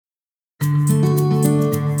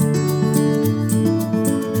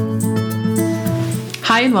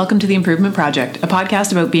Hi, and welcome to The Improvement Project, a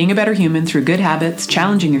podcast about being a better human through good habits,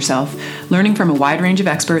 challenging yourself, learning from a wide range of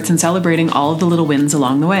experts, and celebrating all of the little wins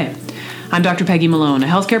along the way. I'm Dr. Peggy Malone, a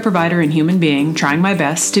healthcare provider and human being, trying my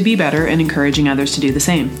best to be better and encouraging others to do the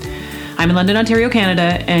same. I'm in London, Ontario,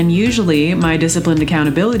 Canada, and usually my disciplined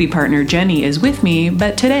accountability partner, Jenny, is with me,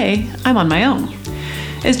 but today I'm on my own.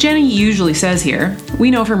 As Jenny usually says here,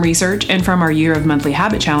 we know from research and from our year of monthly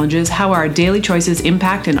habit challenges how our daily choices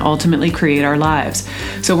impact and ultimately create our lives.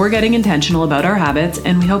 So we're getting intentional about our habits,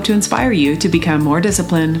 and we hope to inspire you to become more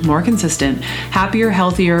disciplined, more consistent, happier,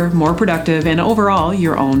 healthier, more productive, and overall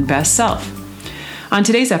your own best self. On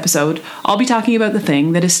today's episode, I'll be talking about the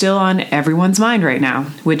thing that is still on everyone's mind right now,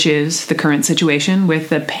 which is the current situation with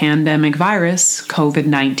the pandemic virus,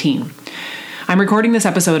 COVID-19. I'm recording this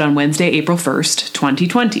episode on Wednesday, April 1st,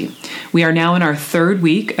 2020. We are now in our third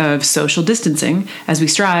week of social distancing as we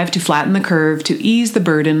strive to flatten the curve to ease the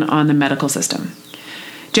burden on the medical system.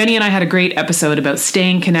 Jenny and I had a great episode about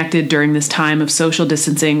staying connected during this time of social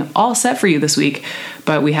distancing, all set for you this week,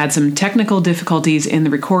 but we had some technical difficulties in the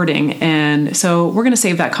recording, and so we're going to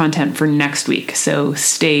save that content for next week, so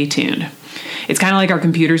stay tuned. It's kind of like our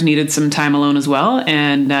computers needed some time alone as well,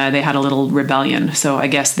 and they had a little rebellion, so I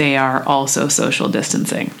guess they are also social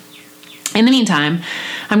distancing. In the meantime,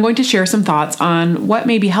 I'm going to share some thoughts on what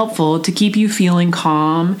may be helpful to keep you feeling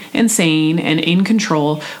calm and sane and in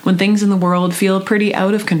control when things in the world feel pretty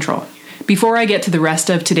out of control. Before I get to the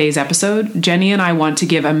rest of today's episode, Jenny and I want to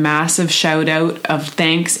give a massive shout out of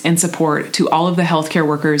thanks and support to all of the healthcare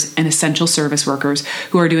workers and essential service workers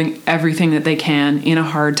who are doing everything that they can in a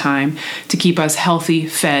hard time to keep us healthy,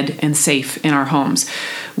 fed, and safe in our homes.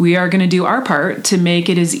 We are going to do our part to make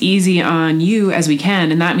it as easy on you as we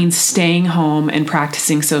can, and that means staying home and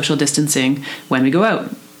practicing social distancing when we go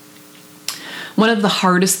out. One of the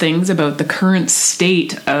hardest things about the current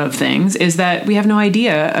state of things is that we have no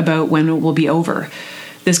idea about when it will be over.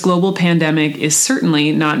 This global pandemic is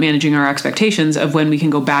certainly not managing our expectations of when we can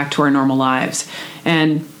go back to our normal lives,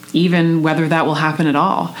 and even whether that will happen at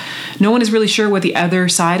all. No one is really sure what the other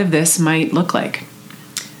side of this might look like.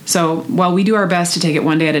 So while we do our best to take it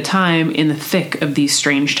one day at a time in the thick of these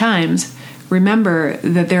strange times, remember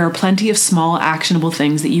that there are plenty of small actionable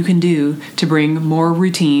things that you can do to bring more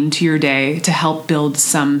routine to your day to help build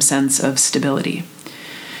some sense of stability.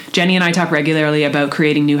 Jenny and I talk regularly about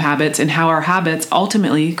creating new habits and how our habits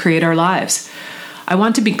ultimately create our lives. I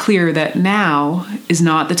want to be clear that now is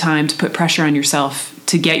not the time to put pressure on yourself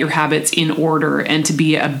to get your habits in order and to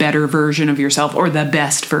be a better version of yourself or the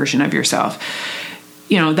best version of yourself.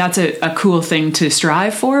 You know, that's a cool thing to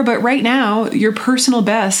strive for, but right now, your personal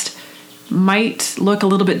best might look a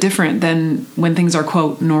little bit different than when things are,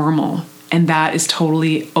 quote, normal, and that is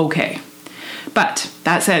totally okay. But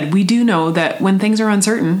that said, we do know that when things are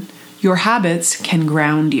uncertain, your habits can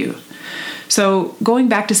ground you. So going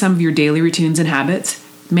back to some of your daily routines and habits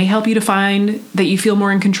may help you to find that you feel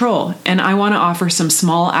more in control. And I want to offer some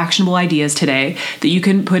small actionable ideas today that you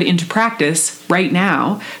can put into practice right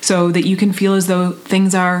now so that you can feel as though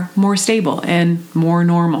things are more stable and more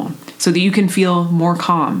normal, so that you can feel more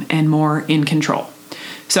calm and more in control.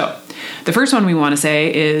 So the first one we want to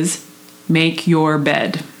say is make your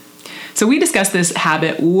bed. So we discussed this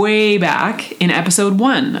habit way back in episode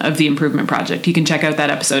 1 of The Improvement Project. You can check out that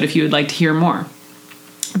episode if you would like to hear more.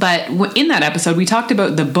 But in that episode, we talked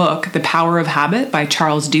about the book, The Power of Habit by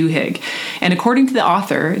Charles Duhigg. And according to the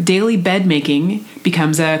author, daily bed making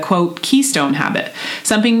becomes a, quote, keystone habit,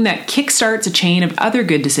 something that kickstarts a chain of other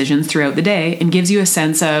good decisions throughout the day and gives you a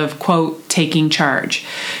sense of, quote, taking charge.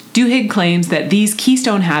 Duhigg claims that these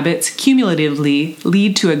keystone habits cumulatively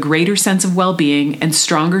lead to a greater sense of well-being and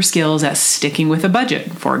stronger skills at sticking with a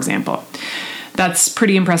budget, for example. That's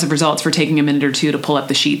pretty impressive results for taking a minute or two to pull up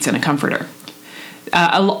the sheets in a comforter.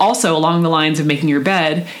 Also, along the lines of making your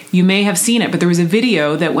bed, you may have seen it, but there was a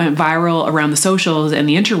video that went viral around the socials and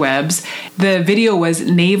the interwebs. The video was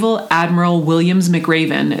Naval Admiral Williams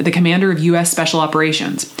McRaven, the commander of U.S. Special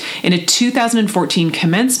Operations. In a 2014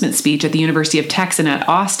 commencement speech at the University of Texas at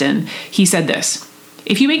Austin, he said this: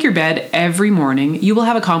 "If you make your bed every morning, you will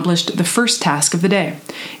have accomplished the first task of the day.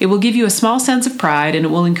 It will give you a small sense of pride, and it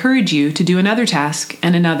will encourage you to do another task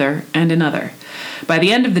and another and another. By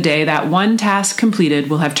the end of the day, that one task completed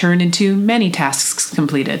will have turned into many tasks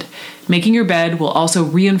completed. Making your bed will also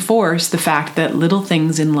reinforce the fact that little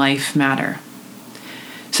things in life matter."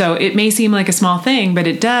 So it may seem like a small thing, but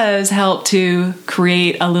it does help to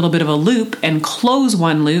create a little bit of a loop and close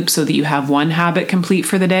one loop so that you have one habit complete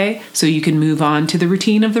for the day so you can move on to the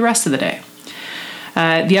routine of the rest of the day.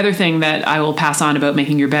 The other thing that I will pass on about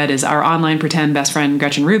making your bed is our online pretend best friend,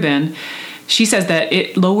 Gretchen Rubin. She says that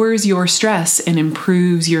it lowers your stress and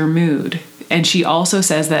improves your mood. And she also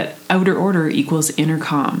says that outer order equals inner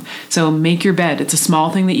calm. So make your bed. It's a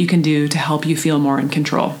small thing that you can do to help you feel more in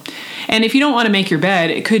control. And if you don't want to make your bed,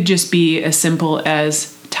 it could just be as simple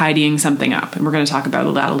as tidying something up. And we're going to talk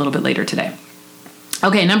about that a little bit later today.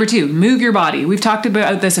 Okay, number 2, move your body. We've talked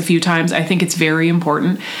about this a few times. I think it's very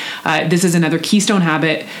important. This is another keystone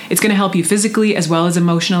habit. It's going to help you physically as well as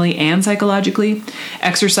emotionally and psychologically.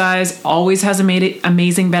 Exercise always has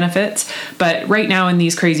amazing benefits, but right now in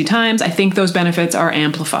these crazy times, I think those benefits are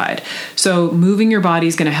amplified. So moving your body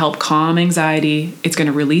is going to help calm anxiety. It's going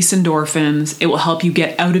to release endorphins. It will help you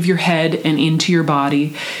get out of your head and into your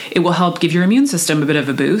body. It will help give your immune system a bit of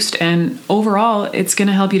a boost. And overall, it's going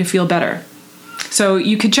to help you to feel better. So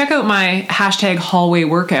you could check out my #hallway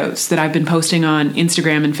workouts that I've been posting on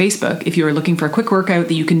Instagram and Facebook if you are looking for a quick workout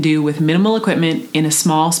that you can do with minimal equipment in a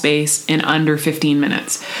small space in under 15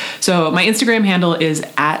 minutes. So my Instagram handle is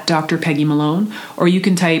 @Dr. Peggy Malone, or you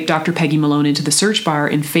can type Dr. Peggy Malone into the search bar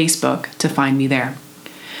in Facebook to find me there.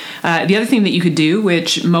 The other thing that you could do,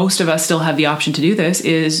 which most of us still have the option to do this,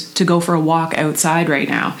 is to go for a walk outside right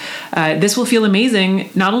now. This will feel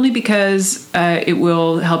amazing, not only because it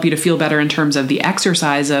will help you to feel better in terms of the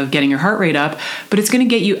exercise of getting your heart rate up, but it's going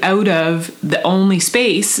to get you out of the only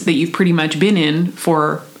space that you've pretty much been in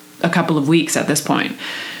for a couple of weeks at this point.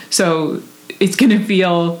 So it's going to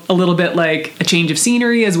feel a little bit like a change of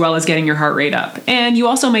scenery as well as getting your heart rate up. And you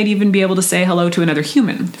also might even be able to say hello to another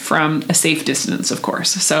human from a safe distance, of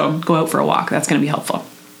course. So go out for a walk. That's going to be helpful.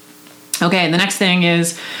 Okay, and the next thing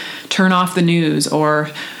is turn off the news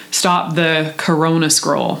or stop the corona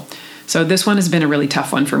scroll. So this one has been a really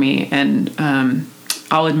tough one for me. And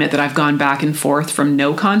I'll admit that I've gone back and forth from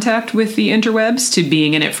no contact with the interwebs to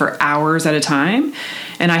being in it for hours at a time.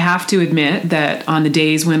 And I have to admit that on the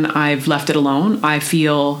days when I've left it alone, I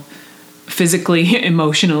feel physically,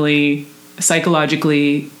 emotionally,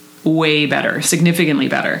 psychologically way better, significantly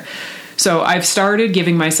better. So I've started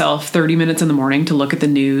giving myself 30 minutes in the morning to look at the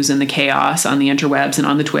news and the chaos on the interwebs and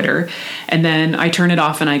on the Twitter. And then I turn it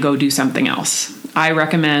off and I go do something else. I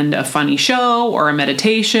recommend a funny show or a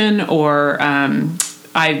meditation, or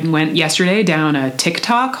I went yesterday down a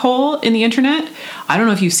TikTok hole in the internet. I don't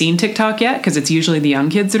know if you've seen TikTok yet, because it's usually the young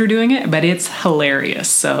kids that are doing it, but it's hilarious.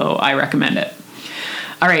 So I recommend it.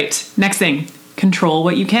 All right, next thing, control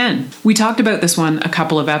what you can. We talked about this one a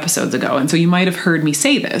couple of episodes ago, and so you might have heard me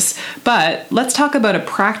say this, but let's talk about a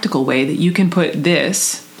practical way that you can put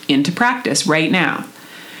this into practice right now.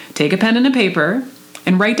 Take a pen and a paper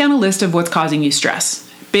and write down a list of what's causing you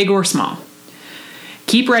stress, big or small.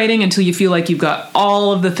 Keep writing until you feel like you've got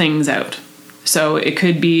all of the things out. So it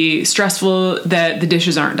could be stressful that the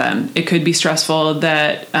dishes aren't done. It could be stressful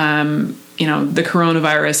that, the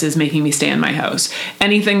coronavirus is making me stay in my house.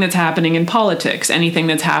 Anything that's happening in politics, anything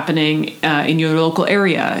that's happening in your local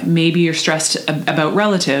area. Maybe you're stressed about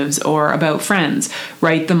relatives or about friends.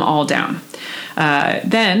 Write them all down.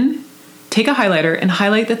 Then take a highlighter and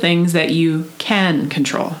highlight the things that you can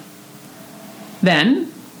control.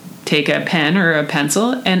 Then take a pen or a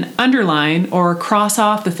pencil and underline or cross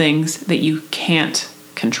off the things that you can't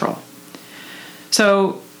control.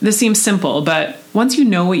 So this seems simple, but once you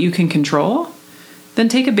know what you can control, then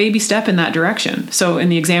take a baby step in that direction. So in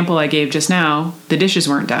the example I gave just now, the dishes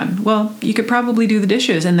weren't done. Well, you could probably do the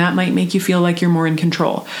dishes, and that might make you feel like you're more in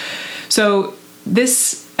control. So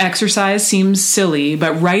this exercise seems silly,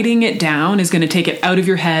 but writing it down is going to take it out of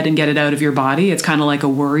your head and get it out of your body. It's kind of like a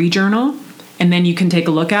worry journal. And then you can take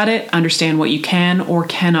a look at it, understand what you can or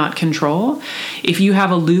cannot control. If you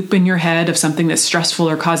have a loop in your head of something that's stressful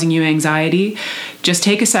or causing you anxiety, just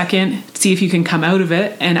take a second, see if you can come out of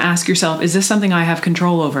it, and ask yourself, is this something I have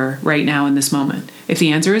control over right now in this moment? If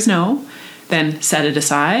the answer is no, then set it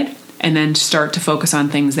aside and then start to focus on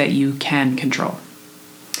things that you can control.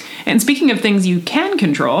 And speaking of things you can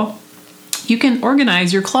control, you can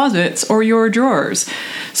organize your closets or your drawers.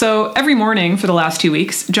 So every morning for the last 2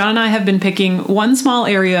 weeks, John and I have been picking one small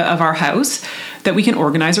area of our house that we can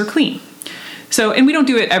organize or clean. So, and we don't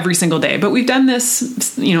do it every single day, but we've done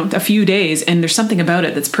this, a few days, and there's something about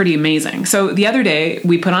it that's pretty amazing. So the other day,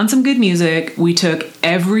 we put on some good music. We took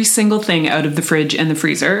every single thing out of the fridge and the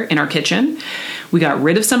freezer in our kitchen. We got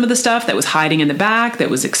rid of some of the stuff that was hiding in the back that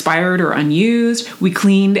was expired or unused. We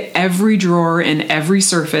cleaned every drawer and every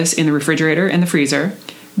surface in the refrigerator and the freezer.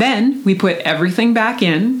 Then we put everything back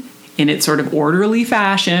in its sort of orderly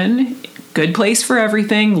fashion. Good place for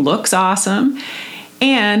everything, looks awesome.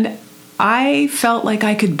 And I felt like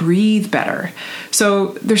I could breathe better. So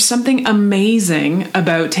there's something amazing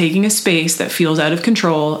about taking a space that feels out of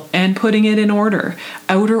control and putting it in order.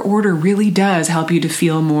 Outer order really does help you to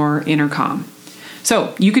feel more inner calm.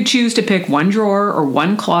 So you could choose to pick one drawer or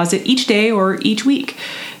one closet each day or each week.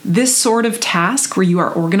 This sort of task where you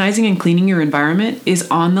are organizing and cleaning your environment is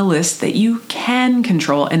on the list that you can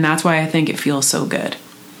control, and that's why I think it feels so good.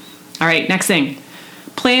 All right, next thing,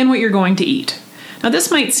 plan what you're going to eat. Now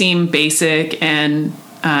this might seem basic and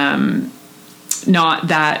not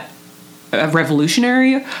that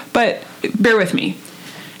revolutionary, but bear with me.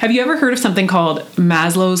 Have you ever heard of something called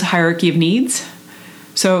Maslow's hierarchy of needs?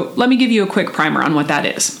 So let me give you a quick primer on what that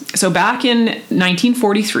is. So back in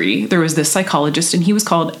 1943, there was this psychologist, and he was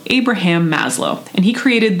called Abraham Maslow, and he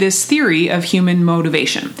created this theory of human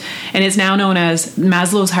motivation, and it's now known as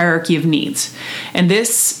Maslow's hierarchy of needs. And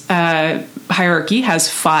this hierarchy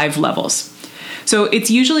has 5 levels. So it's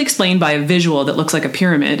usually explained by a visual that looks like a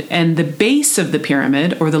pyramid, and the base of the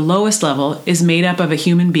pyramid, or the lowest level, is made up of a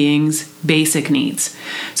human being's basic needs.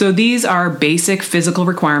 So these are basic physical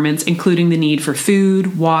requirements, including the need for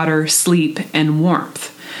food, water, sleep, and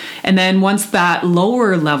warmth. And then once that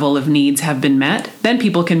lower level of needs have been met, then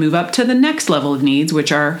people can move up to the next level of needs,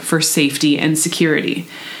 which are for safety and security.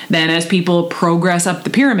 Then as people progress up the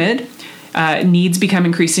pyramid, needs become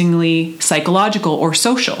increasingly psychological or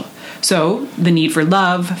social. So the need for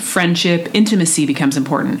love, friendship, intimacy becomes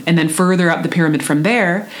important. And then further up the pyramid from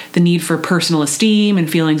there, the need for personal esteem and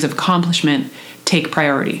feelings of accomplishment take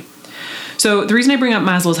priority. So the reason I bring up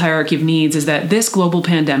Maslow's hierarchy of needs is that this global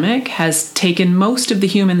pandemic has taken most of the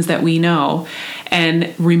humans that we know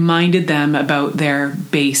and reminded them about their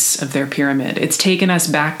base of their pyramid. It's taken us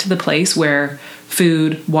back to the place where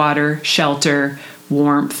food, water, shelter,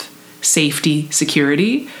 warmth, safety,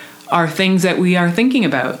 security are things that we are thinking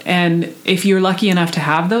about. And if you're lucky enough to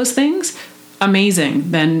have those things,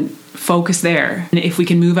 amazing, then focus there. And if we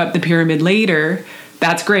can move up the pyramid later,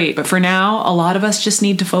 that's great. But for now, a lot of us just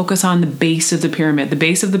need to focus on the base of the pyramid. The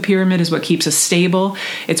base of the pyramid is what keeps us stable.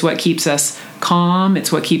 It's what keeps us calm.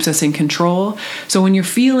 It's what keeps us in control. So when you're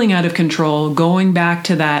feeling out of control, going back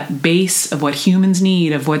to that base of what humans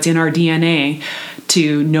need, of what's in our DNA,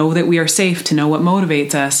 to know that we are safe, to know what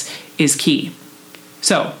motivates us, is key.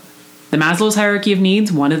 So the Maslow's hierarchy of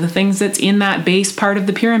needs, one of the things that's in that base part of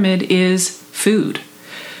the pyramid is food.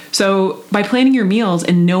 So by planning your meals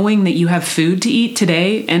and knowing that you have food to eat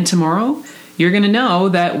today and tomorrow, you're going to know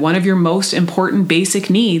that one of your most important basic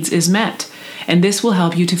needs is met. And this will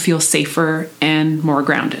help you to feel safer and more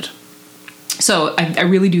grounded. So I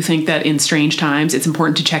really do think that in strange times, it's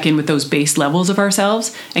important to check in with those base levels of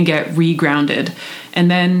ourselves and get re-grounded.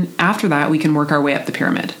 And then after that, we can work our way up the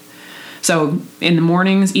pyramid. So in the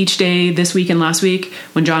mornings each day, this week and last week,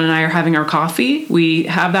 when John and I are having our coffee, we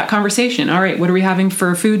have that conversation. All right, what are we having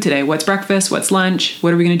for food today? What's breakfast? What's lunch?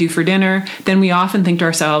 What are we going to do for dinner? Then we often think to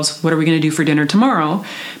ourselves, what are we going to do for dinner tomorrow?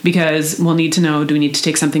 Because we'll need to know, do we need to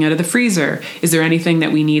take something out of the freezer? Is there anything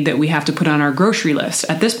that we need that we have to put on our grocery list?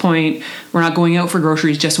 At this point, we're not going out for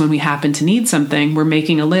groceries just when we happen to need something. We're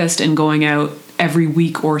making a list and going out every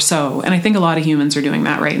week or so. And I think a lot of humans are doing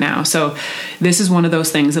that right now. So this is one of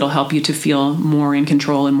those things that'll help you to feel more in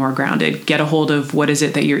control and more grounded. Get a hold of what is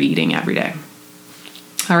it that you're eating every day.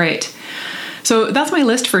 All right. So that's my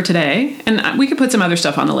list for today. And we could put some other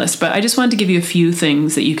stuff on the list, but I just wanted to give you a few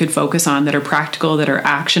things that you could focus on that are practical, that are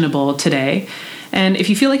actionable today. And if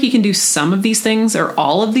you feel like you can do some of these things or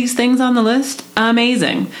all of these things on the list,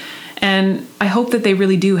 amazing. And I hope that they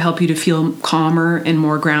really do help you to feel calmer and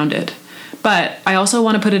more grounded. But I also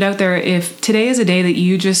want to put it out there, if today is a day that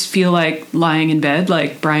you just feel like lying in bed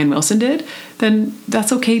like Brian Wilson did, then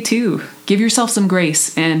that's okay too. Give yourself some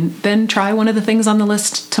grace and then try one of the things on the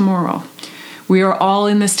list tomorrow. We are all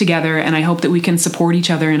in this together, and I hope that we can support each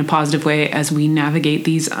other in a positive way as we navigate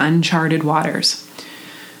these uncharted waters.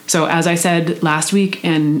 So as I said last week,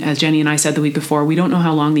 and as Jenny and I said the week before, we don't know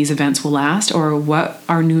how long these events will last or what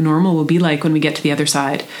our new normal will be like when we get to the other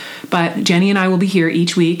side. But Jenny and I will be here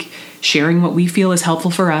each week sharing what we feel is helpful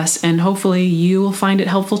for us, and hopefully you will find it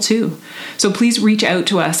helpful too. So please reach out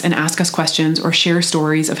to us and ask us questions or share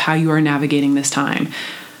stories of how you are navigating this time.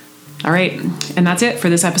 All right, and that's it for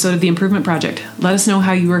this episode of The Improvement Project. Let us know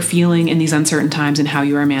how you are feeling in these uncertain times and how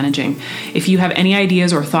you are managing. If you have any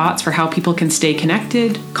ideas or thoughts for how people can stay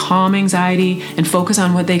connected, calm anxiety, and focus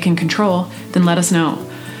on what they can control, then let us know.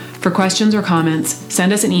 For questions or comments,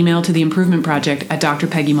 send us an email to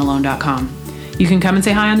theimprovementproject@drpeggymalone.com. You can come and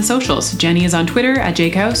say hi on the socials. Jenny is on Twitter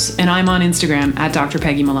 @JakeHouse, and I'm on Instagram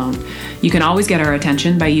 @DrPeggyMalone. You can always get our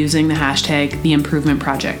attention by using the hashtag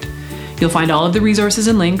TheImprovementProject. You'll find all of the resources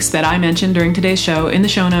and links that I mentioned during today's show in the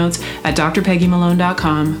show notes at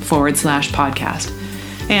drpeggymalone.com/podcast.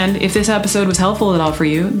 And if this episode was helpful at all for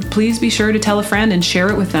you, please be sure to tell a friend and share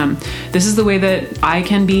it with them. This is the way that I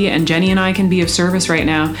can be and Jenny and I can be of service right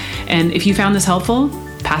now. And if you found this helpful,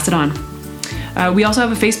 pass it on. We also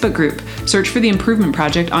have a Facebook group. Search for The Improvement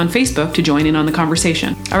Project on Facebook to join in on the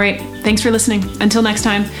conversation. All right, thanks for listening. Until next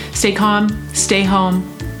time, stay calm, stay home,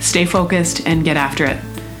 stay focused, and get after it.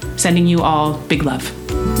 Sending you all big love.